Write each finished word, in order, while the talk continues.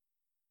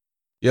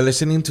You're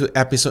listening to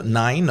episode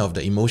 9 of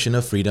the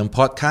Emotional Freedom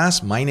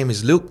Podcast. My name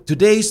is Luke.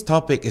 Today's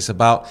topic is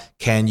about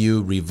can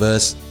you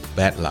reverse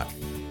bad luck?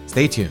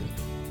 Stay tuned.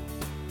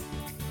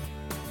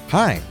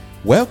 Hi,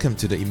 welcome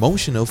to the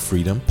Emotional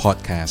Freedom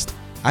Podcast.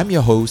 I'm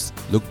your host,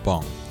 Luke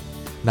Bong.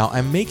 Now,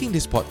 I'm making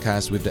this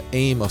podcast with the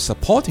aim of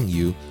supporting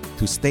you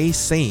to stay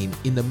sane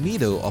in the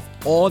middle of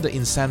all the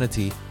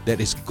insanity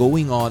that is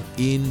going on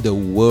in the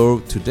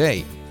world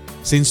today.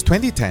 Since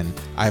 2010,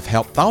 I've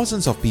helped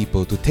thousands of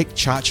people to take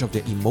charge of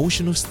their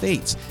emotional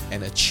states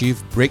and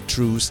achieve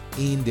breakthroughs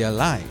in their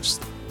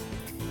lives.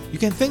 You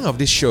can think of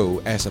this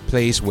show as a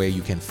place where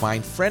you can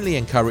find friendly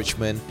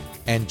encouragement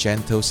and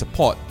gentle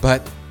support,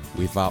 but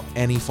without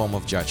any form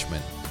of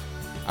judgment.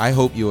 I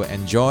hope you will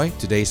enjoy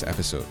today's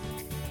episode.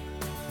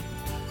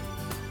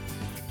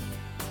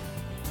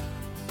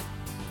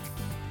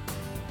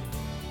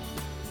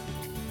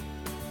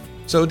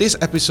 So this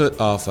episode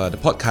of the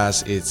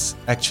podcast is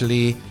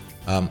actually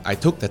I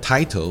took the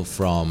title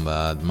from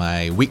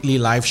my weekly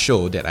live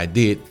show that I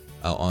did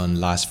on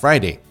last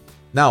Friday.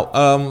 Now,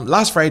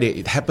 last Friday,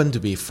 it happened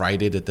to be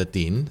Friday the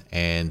 13th,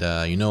 and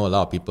a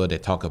lot of people, they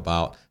talk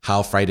about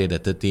how Friday the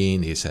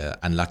 13th is an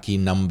unlucky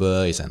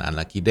number, it's an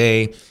unlucky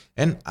day,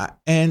 and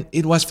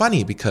it was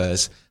funny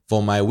because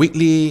for my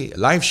weekly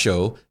live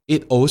show,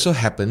 it also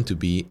happened to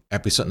be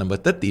episode number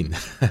 13.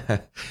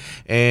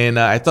 And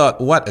I thought,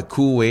 what a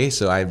cool way,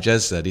 so I've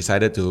just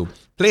decided to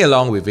play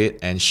along with it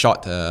and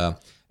shot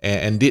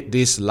and did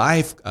this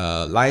live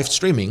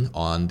streaming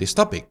on this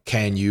topic.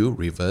 Can you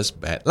reverse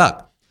bad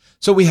luck?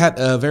 So we had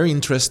a very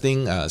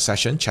interesting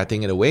session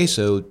chatting it away.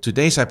 So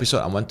today's episode,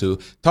 I want to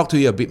talk to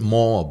you a bit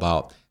more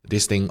about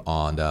this thing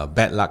on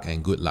bad luck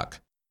and good luck.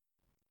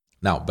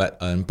 Now, but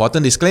an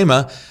important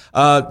disclaimer,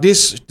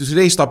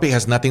 today's topic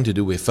has nothing to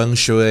do with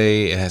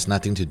Fengshui. It has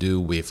nothing to do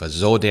with a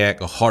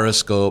zodiac or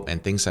horoscope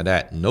and things like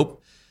that. Nope.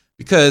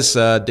 Because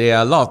there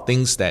are a lot of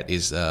things that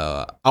is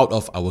out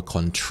of our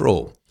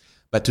control.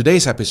 But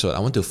today's episode, I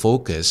want to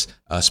focus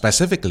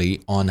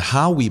specifically on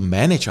how we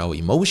manage our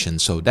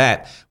emotions so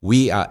that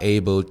we are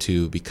able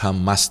to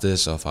become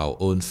masters of our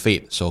own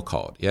fate,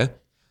 so-called. Yeah.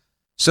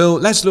 So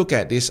let's look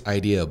at this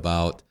idea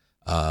about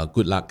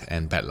good luck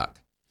and bad luck.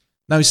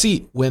 Now, you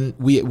see, when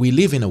we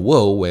live in a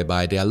world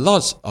whereby there are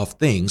lots of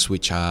things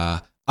which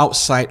are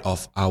outside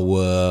of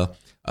our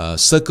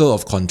circle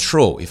of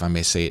control, if I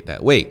may say it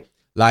that way.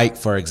 Like,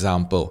 for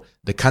example,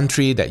 the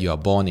country that you are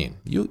born in,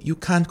 you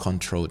can't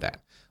control that.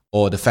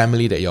 Or the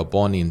family that you're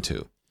born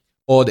into,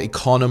 or the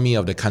economy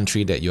of the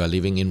country that you are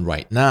living in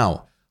right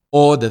now,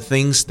 or the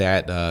things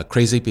that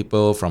crazy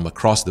people from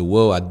across the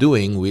world are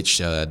doing,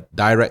 which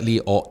directly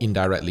or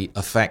indirectly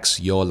affects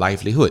your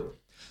livelihood.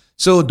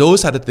 So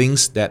those are the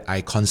things that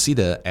I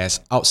consider as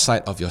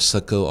outside of your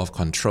circle of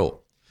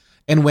control.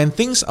 And when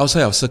things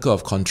outside of circle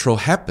of control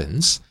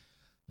happens,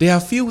 there are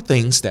few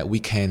things that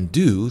we can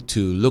do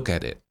to look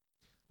at it.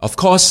 Of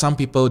course, some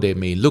people, they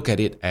may look at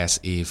it as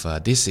if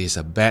this is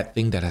a bad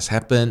thing that has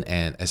happened,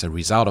 and as a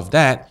result of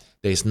that,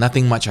 there is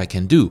nothing much I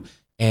can do.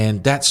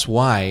 And that's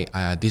why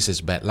this is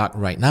bad luck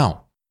right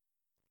now.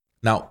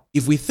 Now,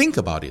 if we think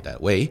about it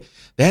that way,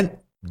 then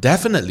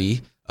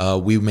definitely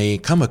we may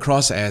come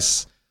across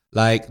as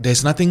like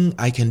there's nothing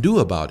I can do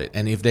about it.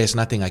 And if there's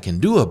nothing I can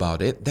do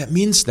about it, that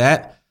means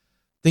that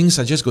things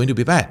are just going to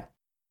be bad.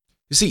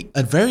 You see,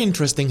 a very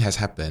interesting has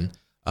happened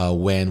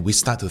when we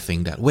start to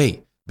think that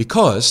way,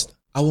 because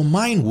our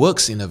mind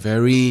works in a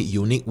very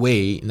unique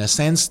way in a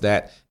sense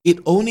that it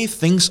only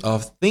thinks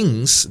of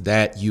things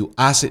that you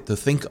ask it to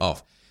think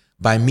of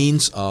by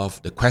means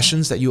of the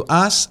questions that you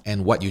ask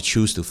and what you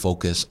choose to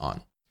focus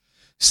on.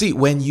 See,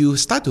 when you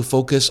start to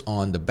focus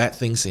on the bad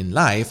things in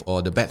life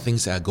or the bad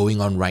things that are going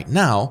on right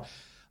now,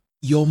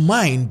 your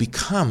mind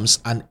becomes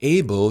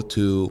unable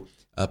to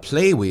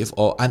play with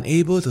or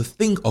unable to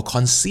think or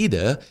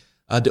consider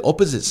the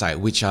opposite side,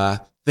 which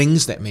are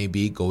things that may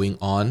be going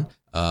on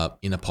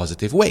in a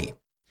positive way.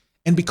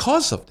 And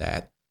because of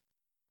that,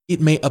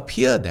 it may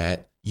appear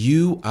that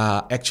you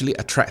are actually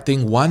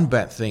attracting one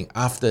bad thing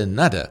after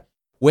another,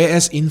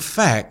 whereas in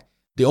fact,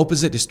 the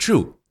opposite is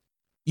true.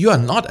 You are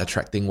not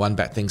attracting one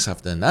bad thing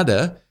after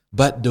another,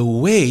 but the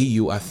way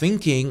you are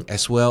thinking,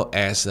 as well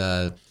as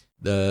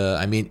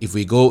if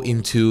we go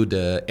into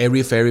the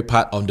airy-fairy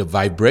part of the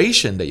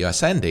vibration that you are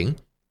sending,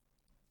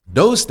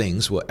 those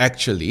things will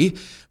actually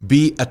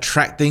be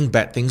attracting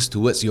bad things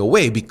towards your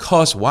way.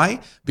 Because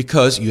why?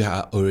 Because you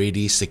are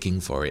already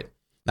seeking for it.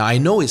 Now, I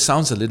know it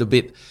sounds a little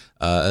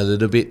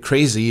bit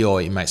crazy,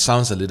 or it might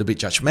sound a little bit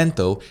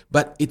judgmental,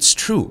 but it's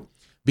true.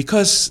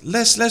 Because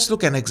let's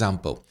look at an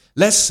example.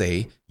 Let's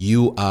say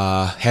you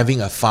are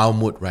having a foul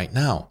mood right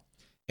now,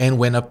 and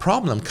when a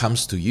problem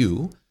comes to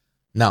you,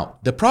 now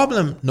the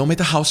problem, no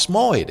matter how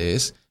small it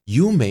is,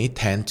 you may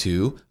tend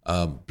to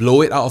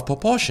blow it out of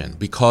proportion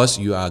because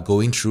you are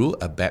going through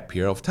a bad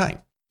period of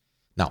time.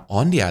 Now,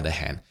 on the other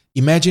hand,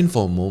 imagine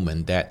for a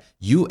moment that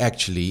you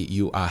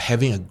are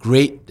having a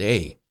great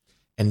day.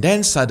 And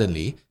then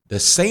suddenly, the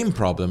same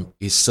problem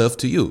is served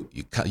to you.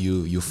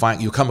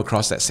 You come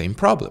across that same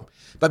problem.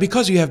 But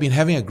because you have been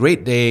having a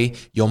great day,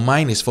 your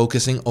mind is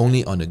focusing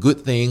only on the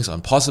good things,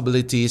 on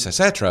possibilities,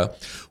 etc.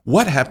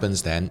 What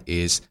happens then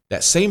is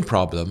that same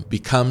problem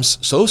becomes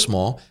so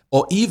small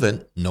or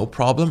even no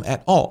problem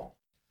at all.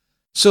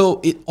 So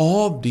it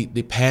all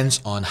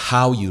depends on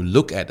how you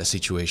look at the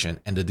situation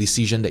and the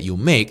decision that you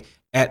make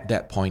at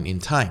that point in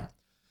time.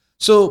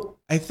 So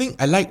I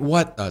think I like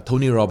what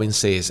Tony Robbins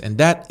says, and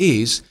that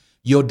is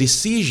your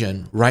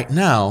decision right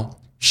now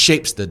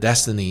shapes the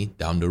destiny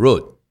down the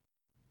road.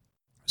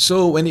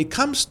 So when it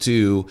comes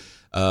to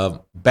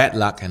bad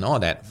luck and all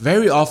that,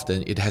 very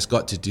often it has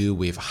got to do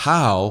with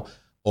how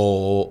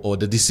or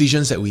the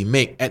decisions that we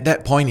make at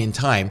that point in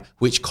time,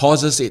 which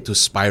causes it to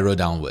spiral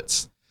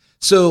downwards.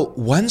 So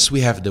once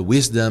we have the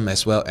wisdom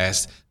as well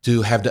as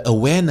to have the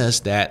awareness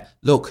that,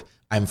 look,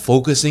 I'm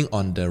focusing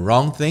on the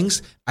wrong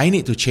things, I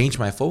need to change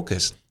my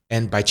focus.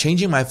 And by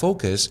changing my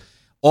focus,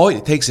 all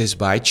it takes is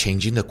by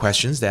changing the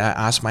questions that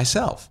I ask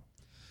myself.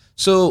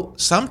 So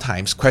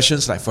sometimes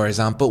questions like, for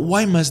example,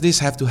 why must this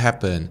have to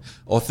happen?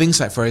 Or things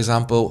like, for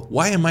example,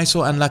 why am I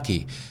so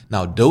unlucky?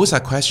 Now, those are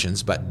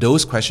questions, but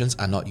those questions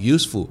are not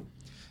useful.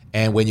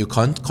 And when you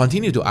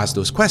continue to ask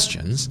those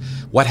questions,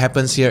 what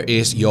happens here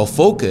is your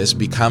focus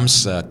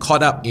becomes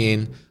caught up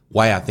in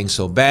why are things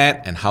so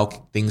bad and how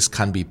things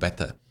can be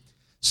better.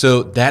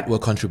 So that will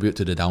contribute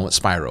to the downward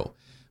spiral.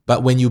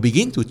 But when you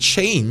begin to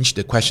change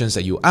the questions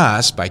that you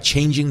ask by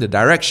changing the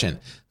direction,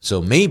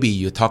 so maybe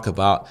you talk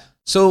about,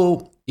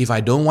 so if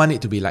I don't want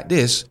it to be like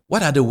this,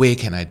 what other way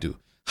can I do?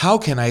 How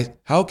can I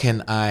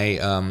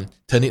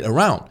turn it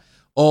around?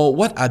 Or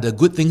what are the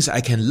good things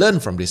I can learn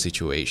from this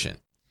situation?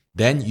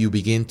 Then you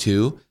begin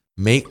to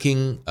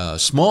making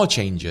small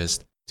changes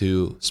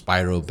to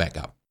spiral back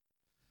up.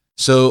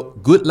 So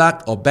good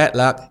luck or bad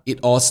luck, it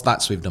all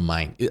starts with the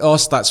mind. It all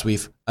starts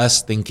with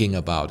us thinking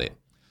about it.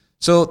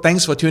 So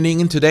thanks for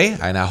tuning in today,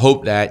 and I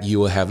hope that you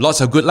will have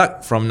lots of good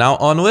luck from now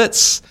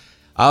onwards.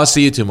 I'll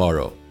see you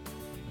tomorrow.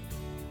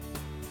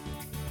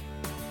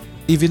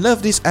 If you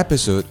love this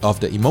episode of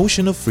the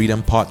Emotional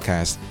Freedom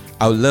Podcast,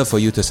 I would love for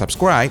you to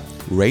subscribe,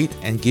 rate,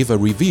 and give a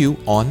review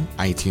on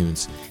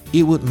iTunes.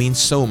 It would mean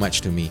so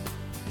much to me.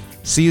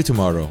 See you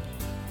tomorrow.